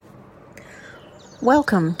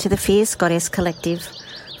Welcome to the Fierce Goddess Collective.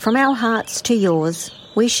 From our hearts to yours,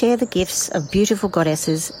 we share the gifts of beautiful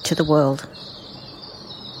goddesses to the world.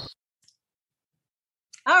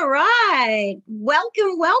 All right.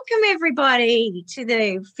 Welcome everybody to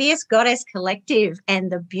the Fierce Goddess Collective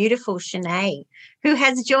and the beautiful Chenae, who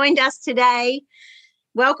has joined us today.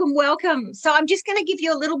 Welcome. So I'm just going to give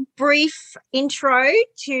you a little brief intro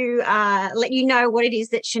to let you know what it is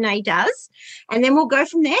that Chenae does, and then we'll go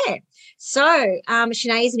from there. So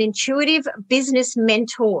Chenae is an intuitive business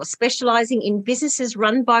mentor specializing in businesses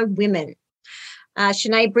run by women.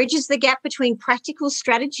 Chenae bridges the gap between practical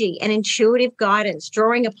strategy and intuitive guidance,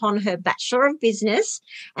 drawing upon her Bachelor of Business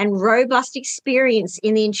and robust experience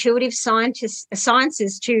in the intuitive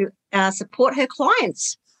sciences to support her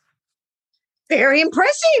clients. Very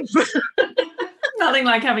impressive. Nothing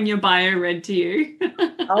like having your bio read to you.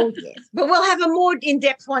 Oh, yes. But we'll have a more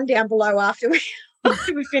in-depth one down below after we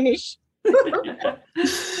finish.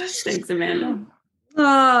 Thanks, Amanda.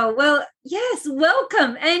 Oh, well, yes,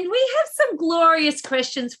 welcome. And we have some glorious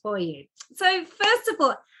questions for you. So first of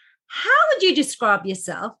all, how would you describe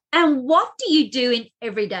yourself and what do you do in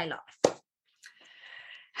everyday life?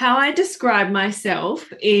 How I describe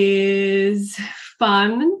myself is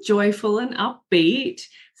fun, joyful and upbeat,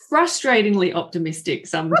 frustratingly optimistic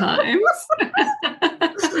sometimes,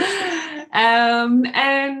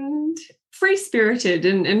 and free-spirited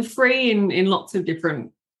and free in lots of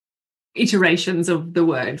different iterations of the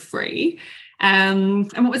word free.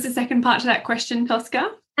 And what was the second part to that question,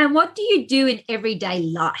 Tosca? And what do you do in everyday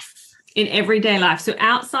life? In everyday life. So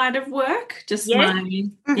outside of work, just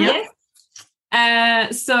Yes.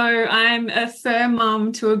 So I'm a fur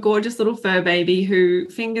mum to a gorgeous little fur baby who,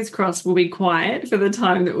 fingers crossed, will be quiet for the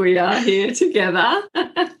time that we are here together.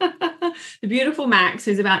 The beautiful Max,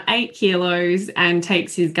 who's about 8 kilos and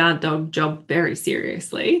takes his guard dog job very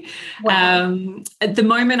seriously. Wow. At the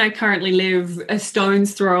moment, I currently live a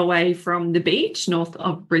stone's throw away from the beach north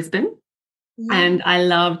of Brisbane, and I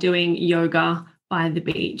love doing yoga by the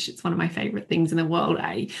beach. It's one of my favorite things in the world.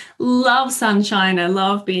 I love sunshine. I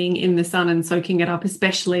love being in the sun and soaking it up,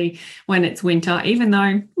 especially when it's winter, even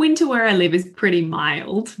though winter where I live is pretty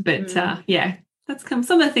mild. But that's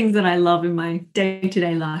some of the things that I love in my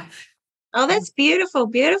day-to-day life. Oh, that's beautiful.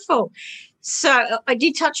 So I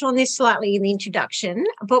did touch on this slightly in the introduction,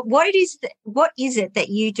 but what is it that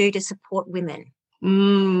you do to support women?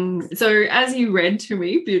 So as you read to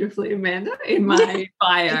me beautifully, Amanda, in my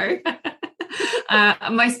bio,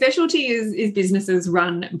 my specialty is businesses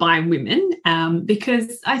run by women,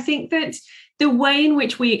 because I think that the way in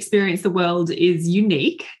which we experience the world is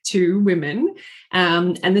unique to women,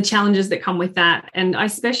 and the challenges that come with that. And I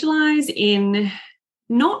specialize in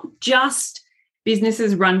not just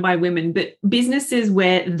businesses run by women, but businesses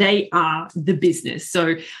where they are the business.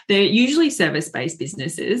 So they're usually service-based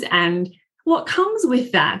businesses. And what comes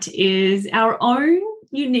with that is our own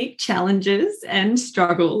unique challenges and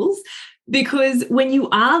struggles, because when you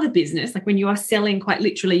are the business, like when you are selling quite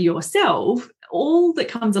literally yourself, all that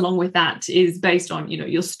comes along with that is based on,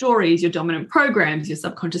 your stories, your dominant programs, your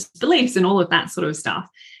subconscious beliefs, and all of that sort of stuff.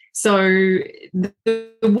 So the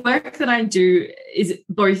work that I do is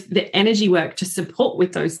both the energy work to support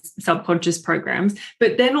with those subconscious programs,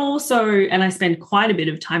 but then also, and I spend quite a bit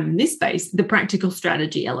of time in this space, the practical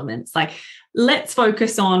strategy elements. Like, let's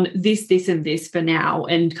focus on this, and this for now,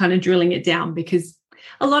 and kind of drilling it down, because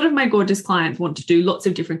a lot of my gorgeous clients want to do lots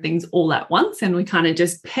of different things all at once, and we kind of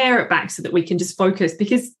just pare it back so that we can just focus,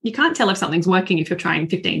 because you can't tell if something's working if you're trying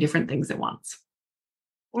 15 different things at once.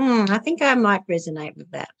 I think I might resonate with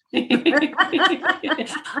that. I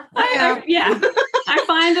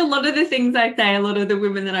find a lot of the things I say, a lot of the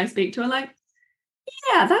women that I speak to are like,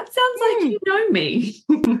 yeah, that sounds like you know me.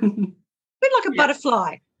 A bit like a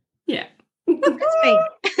butterfly. Yeah. That's me.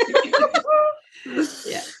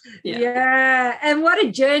 Yeah. And what a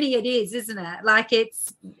journey it is, isn't it? Like,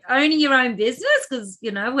 it's owning your own business, because,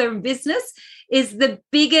 we're in business, is the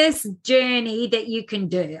biggest journey that you can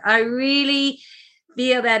do. I really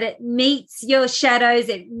feel that it meets your shadows,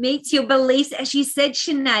 it meets your beliefs. As you said,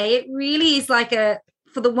 Chenae, it really is like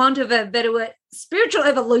for the want of a better word, spiritual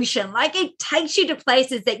evolution. Like, it takes you to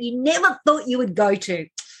places that you never thought you would go to.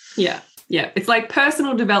 Yeah. It's like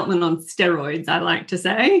personal development on steroids, I like to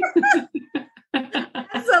say.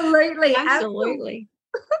 Absolutely.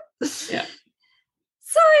 Yeah.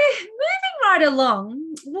 So moving right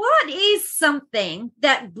along, what is something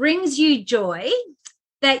that brings you joy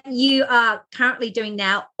that you are currently doing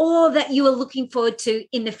now, or that you are looking forward to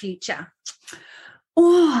in the future?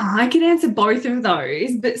 Oh, I can answer both of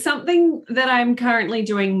those, but something that I'm currently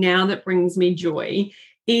doing now that brings me joy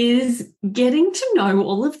is getting to know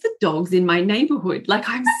all of the dogs in my neighborhood. Like,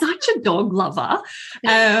 I'm such a dog lover.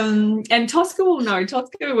 And Tosca will know.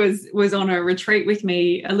 Tosca was on a retreat with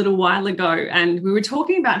me a little while ago, and we were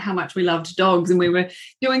talking about how much we loved dogs, and we were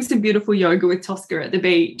doing some beautiful yoga with Tosca at the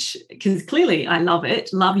beach, because clearly I love it,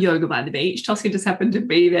 love yoga by the beach. Tosca just happened to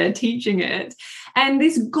be there teaching it. And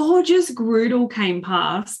this gorgeous Groodle came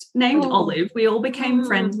past named Olive. We all became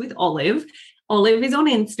friends with Olive. Olive is on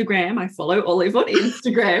Instagram. I follow Olive on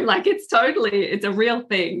Instagram. Like, it's a real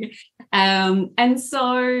thing. And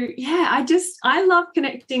so, yeah, I love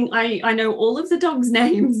connecting. I know all of the dogs'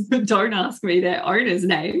 names, but don't ask me their owners'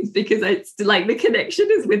 names, because it's like the connection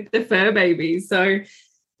is with the fur babies. So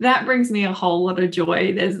that brings me a whole lot of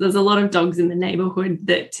joy. There's a lot of dogs in the neighborhood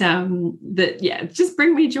that just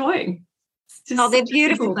bring me joy. They're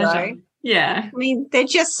beautiful though. Yeah. I mean, they're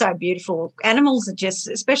just so beautiful. Animals are just,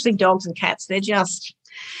 especially dogs and cats, they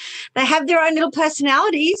have their own little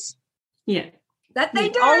personalities. Yeah. That they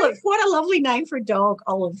do. Olive, what a lovely name for a dog,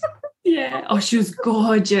 Olive. Yeah. Oh, she was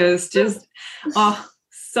gorgeous.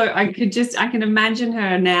 So I can imagine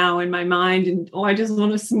her now in my mind, and I just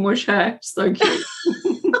want to smush her. So cute.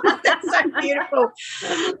 That's so beautiful.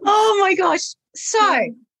 Oh my gosh.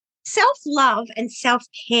 So self-love and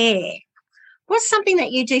self-care. What's something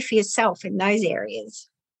that you do for yourself in those areas?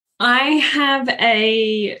 I have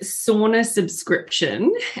a sauna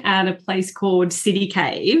subscription at a place called City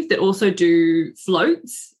Cave that also do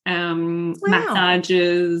floats,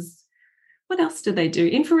 massages. What else do they do?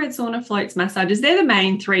 Infrared sauna, floats, massages. They're the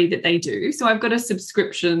main three that they do. So I've got a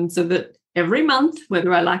subscription so that every month,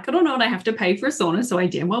 whether I like it or not, I have to pay for a sauna, so I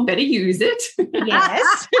damn well better use it.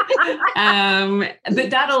 Yes. But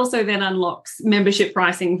that also then unlocks membership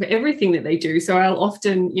pricing for everything that they do. So I'll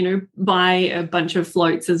often, buy a bunch of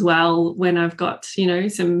floats as well when I've got,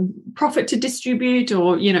 some profit to distribute,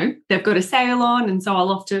 or, they've got a sale on. And so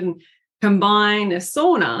I'll often combine a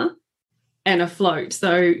sauna and a float.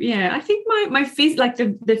 So, yeah, I think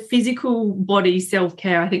the physical body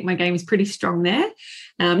self-care, I think my game is pretty strong there.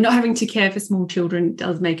 Not having to care for small children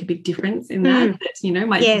does make a big difference in that.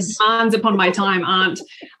 My demands upon my time aren't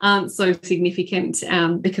so significant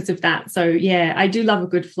because of that. So, yeah, I do love a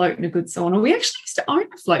good float and a good sauna. We actually used to own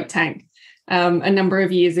a float tank a number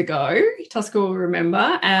of years ago. Tosca will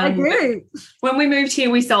remember. I do. When we moved here,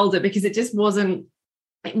 we sold it because it just wasn't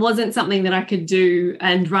something that I could do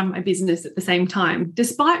and run my business at the same time,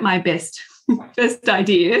 despite my best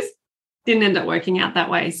ideas. Didn't end up working out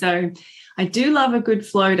that way. So I do love a good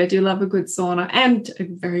float. I do love a good sauna and a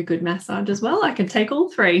very good massage as well. I can take all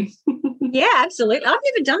three. Yeah, absolutely. I've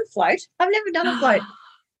never done float. I've never done a float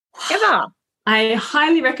ever. I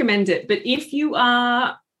highly recommend it. But if you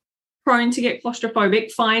are prone to get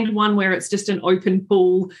claustrophobic, find one where it's just an open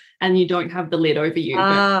pool and you don't have the lid over you.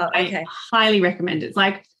 Okay. I highly recommend it. It's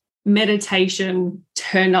like meditation,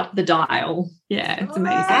 turn up the dial. Yeah, it's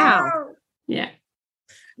amazing. Wow. Yeah.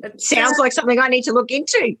 It sounds like something I need to look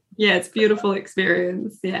into. Yeah, it's a beautiful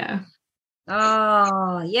experience. Yeah.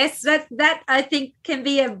 Oh, yes, that I think can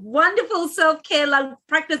be a wonderful self-care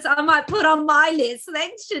practice I might put on my list.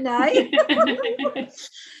 Thanks, Chenae.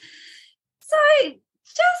 So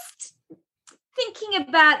just thinking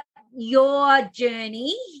about your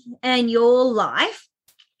journey and your life,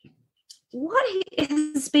 what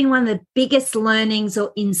has been one of the biggest learnings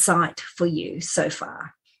or insight for you so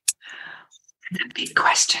far? That's a big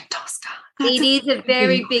question, Tosca. It is a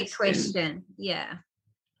very big question. Yeah.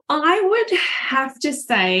 I would have to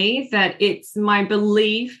say that it's my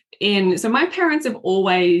belief so my parents have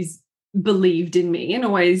always believed in me and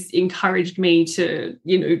always encouraged me to,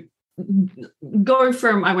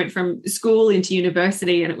 I went from school into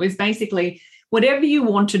university, and it was basically whatever you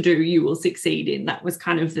want to do, you will succeed in. That was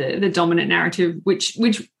kind of the dominant narrative, which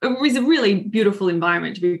was a really beautiful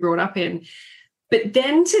environment to be brought up in. But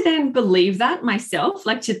then to believe that myself,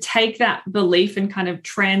 like to take that belief and kind of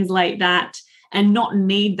translate that and not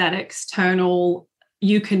need that external,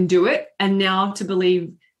 you can do it, and now to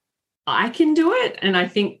believe I can do it. And I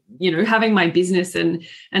think, having my business and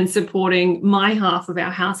supporting my half of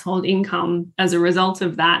our household income as a result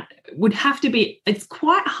of that would have to be, it's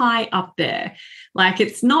quite high up there. Like,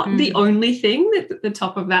 it's not the only thing that's at the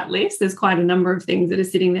top of that list. There's quite a number of things that are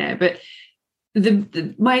sitting there, but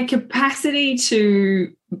my capacity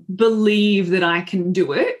to believe that I can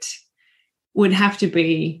do it would have to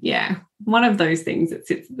be, one of those things that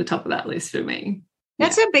sits at the top of that list for me.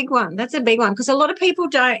 That's a big one. That's a big one, because a lot of people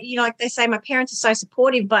don't, like they say, my parents are so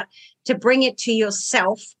supportive, but to bring it to your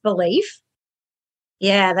self-belief,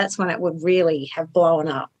 that's when it would really have blown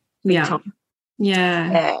up. Time.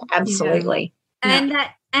 Yeah, absolutely. And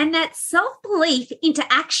that self-belief into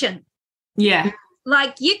action. Yeah.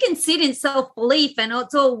 like you can sit in self-belief and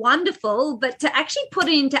it's all wonderful, but to actually put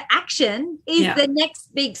it into action is the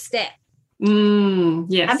next big step.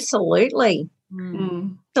 Yes. Absolutely.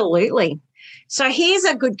 Absolutely. So here's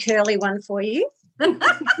a good curly one for you. I've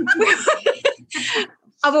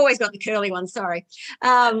always got the curly one, sorry.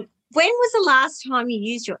 When was the last time you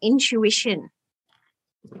used your intuition?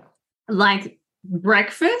 Like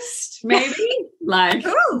breakfast, maybe? Like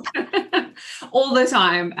all the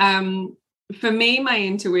time. For me, my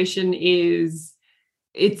intuition is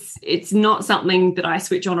it's not something that I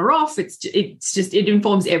switch on or off. It's just it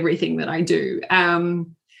informs everything that I do.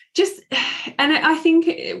 And I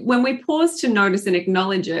think when we pause to notice and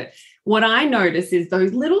acknowledge it, what I notice is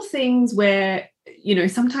those little things where, you know,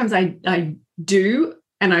 sometimes I do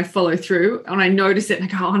and I follow through and I notice it and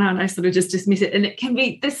I go, oh no, and I sort of just dismiss it. And it can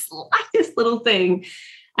be the slightest little thing.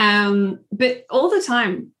 But all the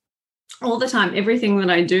time, everything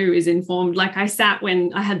that I do is informed. Like I sat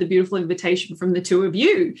when I had the beautiful invitation from the two of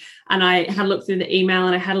you and I had a look through the email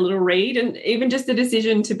and I had a little read, and even just the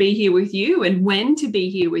decision to be here with you and when to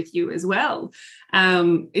be here with you as well.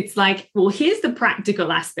 It's like, well, here's the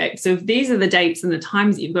practical aspects of these are the dates and the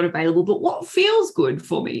times that you've got available, but what feels good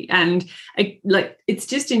for me? And it's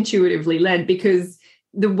just intuitively led, because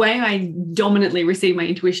the way I dominantly receive my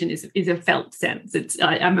intuition is a felt sense.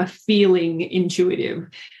 I'm a feeling intuitive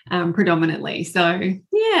predominantly. So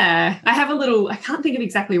yeah, I have I can't think of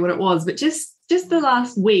exactly what it was, but just the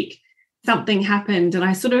last week something happened and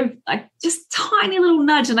I just tiny little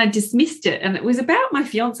nudge and I dismissed it. And it was about my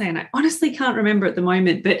fiance and I honestly can't remember at the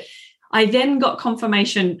moment, but I then got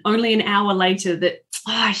confirmation only an hour later that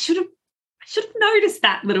I should have noticed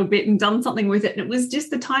that little bit and done something with it. And it was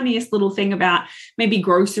just the tiniest little thing about maybe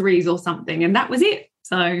groceries or something. And that was it.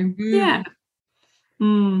 So, yeah.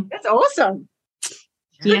 That's awesome. It's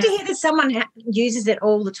good to hear that someone uses it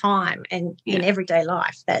all the time and in everyday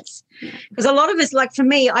life. That's because a lot of us, like for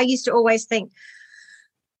me, I used to always think,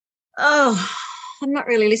 oh, I'm not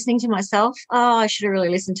really listening to myself. Oh, I should have really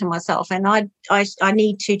listened to myself. And I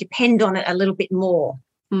need to depend on it a little bit more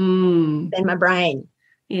than my brain.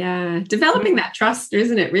 Yeah, developing that trust,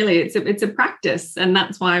 isn't it? Really, it's a practice, and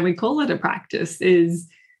that's why we call it a practice, is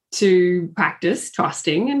to practice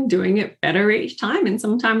trusting and doing it better each time. And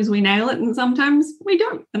sometimes we nail it, and sometimes we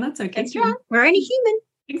don't, and that's okay. That's right. We're only human.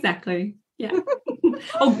 Exactly. Yeah.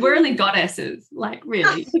 Oh, we're only goddesses. Like,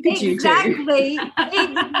 really? Look at you two. Exactly.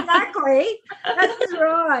 That's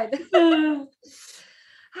right. So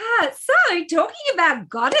talking about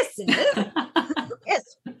goddesses,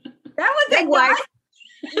 yes, that was a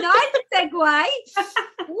nice segue.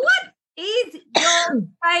 What is your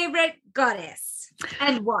favorite goddess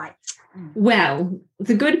and why? Well,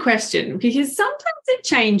 it's a good question, because sometimes it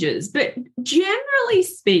changes, but generally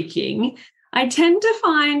speaking, I tend to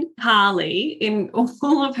find Carly, in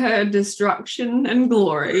all of her destruction and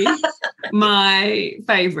glory, my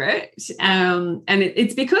favorite. And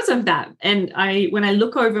it's because of that. And when I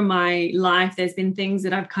look over my life, there's been things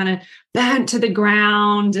that I've kind of burnt to the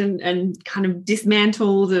ground and kind of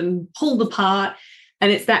dismantled and pulled apart.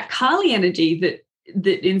 And it's that Carly energy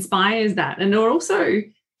that inspires that. And it also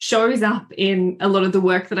shows up in a lot of the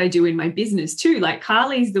work that I do in my business too. Like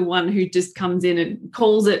Carly's the one who just comes in and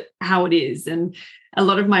calls it how it is. And a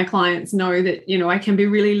lot of my clients know that, you know, I can be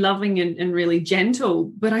really loving and really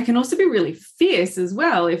gentle, but I can also be really fierce as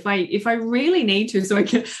well if I really need to. So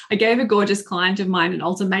I gave a gorgeous client of mine an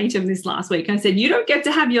ultimatum this last week. I said, you don't get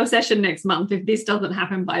to have your session next month if this doesn't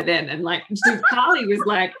happen by then. And like, so Carly was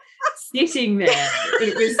like, sitting there.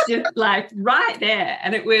 It was just like right there.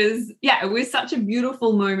 And it was such a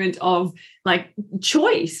beautiful moment of like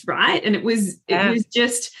choice, right? And it was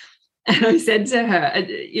just, and I said to her,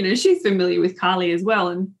 you know, she's familiar with Carly as well.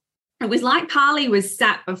 And it was like Carly was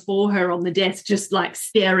sat before her on the desk, just like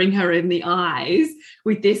staring her in the eyes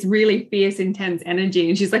with this really fierce, intense energy.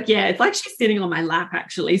 And she's like, yeah, it's like she's sitting on my lap,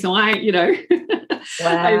 actually. So I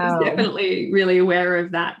was definitely really aware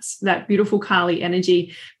of that beautiful Carly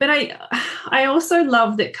energy. But I also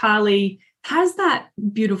love that Carly has that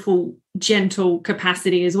beautiful, gentle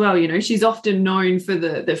capacity as well. You know, she's often known for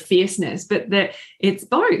the fierceness, but that it's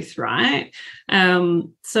both, right?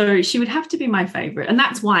 So she would have to be my favorite. And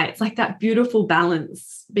that's why it's like that beautiful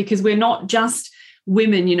balance, because we're not just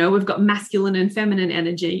women, you know, we've got masculine and feminine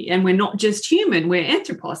energy, and we're not just human, we're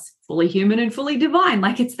anthropos, fully human and fully divine.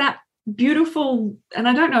 Like it's that beautiful, and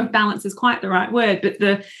I don't know if balance is quite the right word,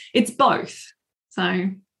 but it's both. So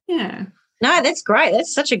yeah. No, that's great.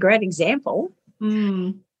 That's such a great example.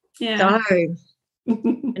 Yeah. So,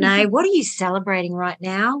 Chenae, what are you celebrating right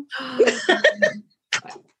now?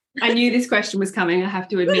 I knew this question was coming, I have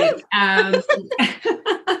to admit.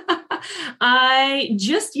 I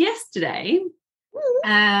just yesterday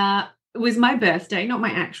was my birthday, not my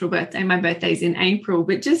actual birthday. My birthday's in April,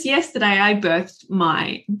 but just yesterday I birthed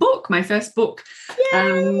my book, my first book.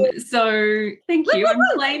 So thank you. I'm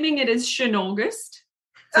claiming it as Chenaugust.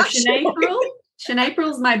 So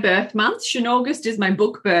Chenaapril's my birth month. Chenaugust is my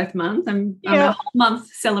book birth month. I'm a whole month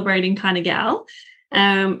celebrating kind of gal.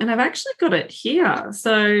 And I've actually got it here.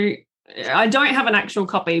 So I don't have an actual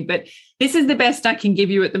copy, but this is the best I can give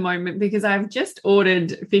you at the moment because I've just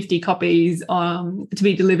ordered 50 copies to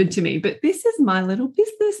be delivered to me. But this is my little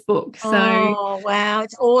business book. So, oh, wow.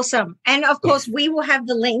 It's awesome. And, of course, we will have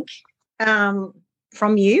the link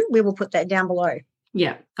from you. We will put that down below.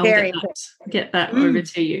 Yeah, I'll get that over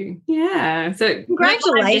to you. Yeah. So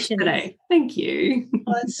congratulations today. Thank you.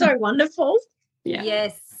 Oh, it's so wonderful. Yeah.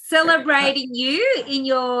 Yes. Celebrating you in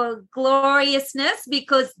your gloriousness,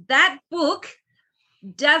 because that book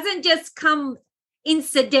doesn't just come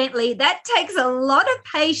incidentally. That takes a lot of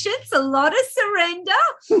patience, a lot of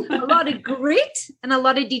surrender, a lot of grit, and a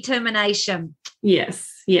lot of determination.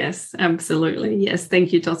 Yes, absolutely. Yes,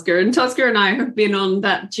 thank you, Tosca. And Tosca and I have been on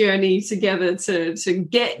that journey together to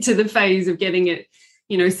get to the phase of getting it,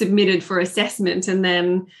 submitted for assessment. And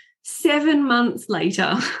then 7 months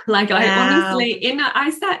later,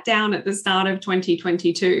 I sat down at the start of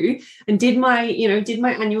 2022 and did my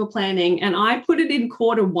annual planning, and I put it in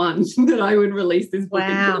Q1 that I would release this book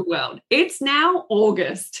into the world. It's now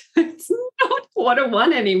August. It's not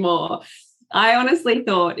Q1 anymore. I honestly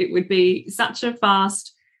thought it would be such a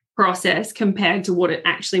fast process compared to what it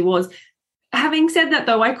actually was. Having said that,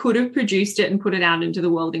 though, I could have produced it and put it out into the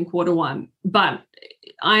world in Q1, but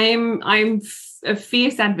I'm a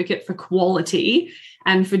fierce advocate for quality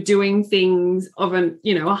and for doing things of a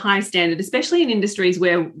high standard, especially in industries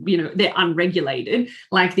where, they're unregulated,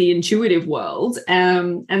 like the intuitive world.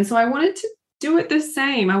 And so I wanted to do it the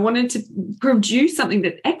same. I wanted to produce something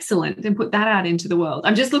that's excellent and put that out into the world.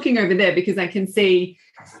 I'm just looking over there because I can see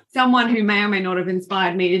someone who may or may not have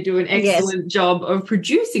inspired me to do an excellent job of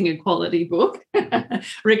producing a quality book.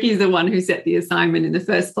 Ricky's the one who set the assignment in the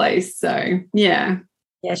first place. So, yeah.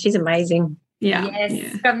 Yeah, she's amazing. Yeah. Yes,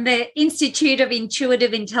 yeah. From the Institute of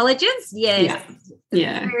Intuitive Intelligence. Yes.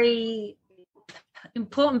 Yeah. Very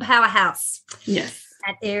important powerhouse. Yes.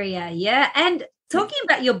 That area, yeah. And talking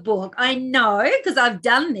about your book, I know, because I've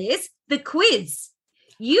done this, the quiz.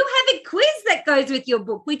 You have a quiz that goes with your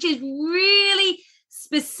book, which is really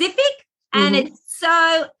specific and it's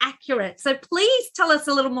so accurate. So please tell us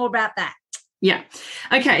a little more about that. Yeah.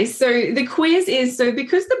 Okay. So the quiz is,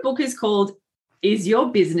 because the book is called Is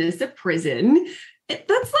Your Business a Prison?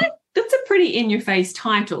 That's a pretty in-your-face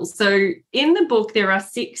title. So in the book, there are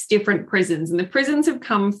 6 different prisons, and the prisons have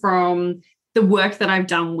come from the work that I've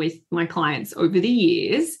done with my clients over the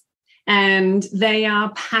years. And they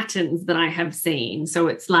are patterns that I have seen. So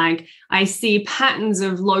it's like I see patterns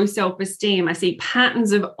of low self-esteem. I see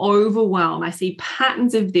patterns of overwhelm. I see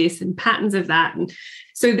patterns of this and patterns of that. And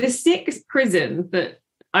so the 6 prisons that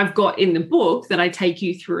I've got in the book that I take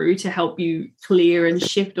you through to help you clear and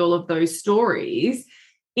shift all of those stories,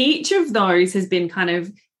 each of those has been kind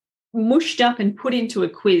of mushed up and put into a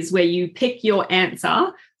quiz where you pick your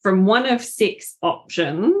answer from one of 6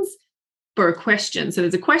 options for a question. So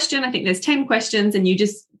there's a question, I think there's 10 questions, and you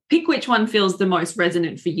just pick which one feels the most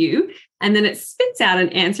resonant for you. And then it spits out an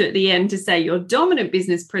answer at the end to say your dominant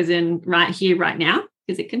business prison right here, right now,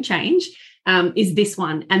 because it can change, is this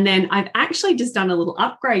one. And then I've actually just done a little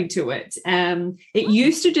upgrade to it. It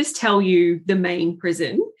used to just tell you the main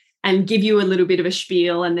prison and give you a little bit of a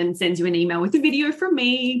spiel and then sends you an email with a video from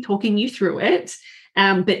me talking you through it.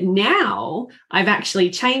 But now I've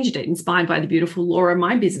actually changed it, inspired by the beautiful Laura,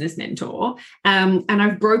 my business mentor, and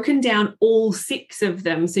I've broken down all 6 of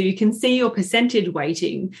them so you can see your percentage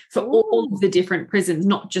weighting for all of the different prisons,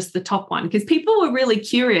 not just the top one, because people were really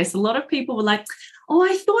curious. A lot of people were like, oh,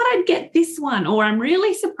 I thought I'd get this one, or I'm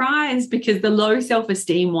really surprised because the low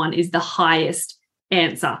self-esteem one is the highest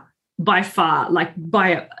answer by far, like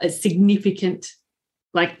by a significant.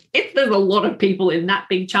 Like there's a lot of people in that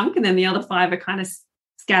big chunk, and then the other 5 are kind of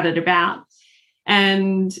scattered about.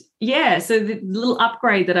 And yeah, so the little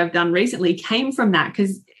upgrade that I've done recently came from that,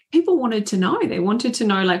 because people wanted to know. They wanted to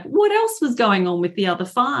know, like, what else was going on with the other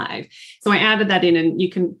 5. So I added that in, and you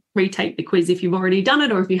can retake the quiz if you've already done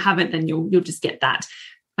it, or if you haven't, then you'll just get that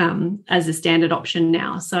as a standard option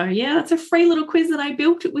now. So yeah, that's a free little quiz that I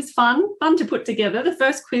built. It was fun to put together. The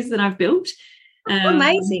first quiz that I've built.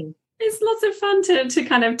 Amazing. It's lots of fun to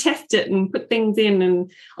kind of test it and put things in.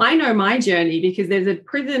 And I know my journey because there's a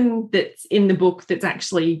prison that's in the book that's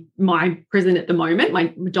actually my prison at the moment, my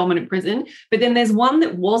dominant prison. But then there's one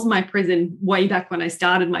that was my prison way back when I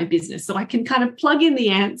started my business. So I can kind of plug in the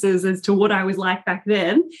answers as to what I was like back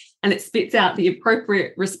then, and it spits out the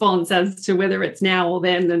appropriate response as to whether it's now or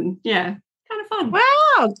then. And yeah, kind of fun.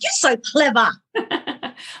 Wow, you're so clever.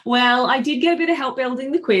 Well, I did get a bit of help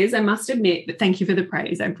building the quiz, I must admit, but thank you for the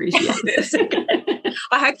praise. I appreciate it.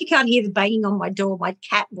 I hope you can't hear the banging on my door. My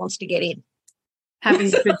cat wants to get in.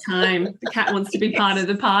 Having a good time. The cat wants to be part of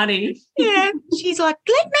the party. Yeah, she's like,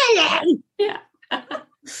 let me in. Yeah.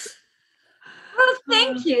 Well,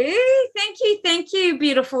 thank you,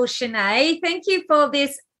 beautiful Chenae. Thank you for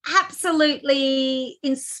this absolutely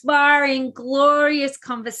inspiring, glorious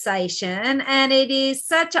conversation. And it is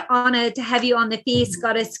such an honor to have you on the Fierce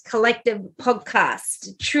Goddess Collective podcast.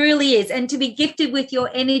 It truly is. And to be gifted with your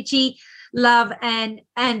energy, love, and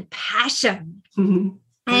passion. Mm-hmm.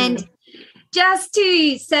 And just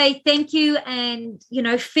to say thank you and,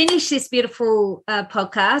 finish this beautiful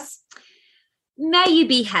podcast. May you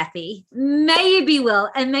be happy, may you be well,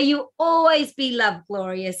 and may you always be loved,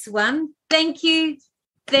 glorious one. Thank you.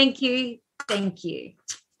 Thank you. Thank you.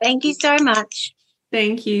 Thank you so much.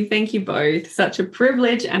 Thank you. Thank you both. Such a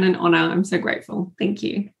privilege and an honor. I'm so grateful. Thank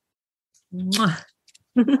you.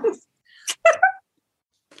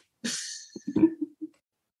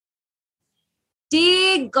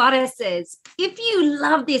 Dear goddesses, if you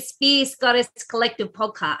love this Fierce Goddess Collective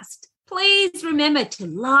podcast, please remember to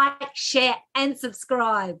like, share, and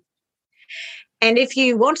subscribe. And if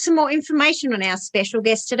you want some more information on our special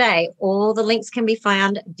guest today, all the links can be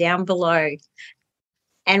found down below.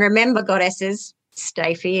 And remember, goddesses,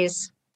 stay fierce.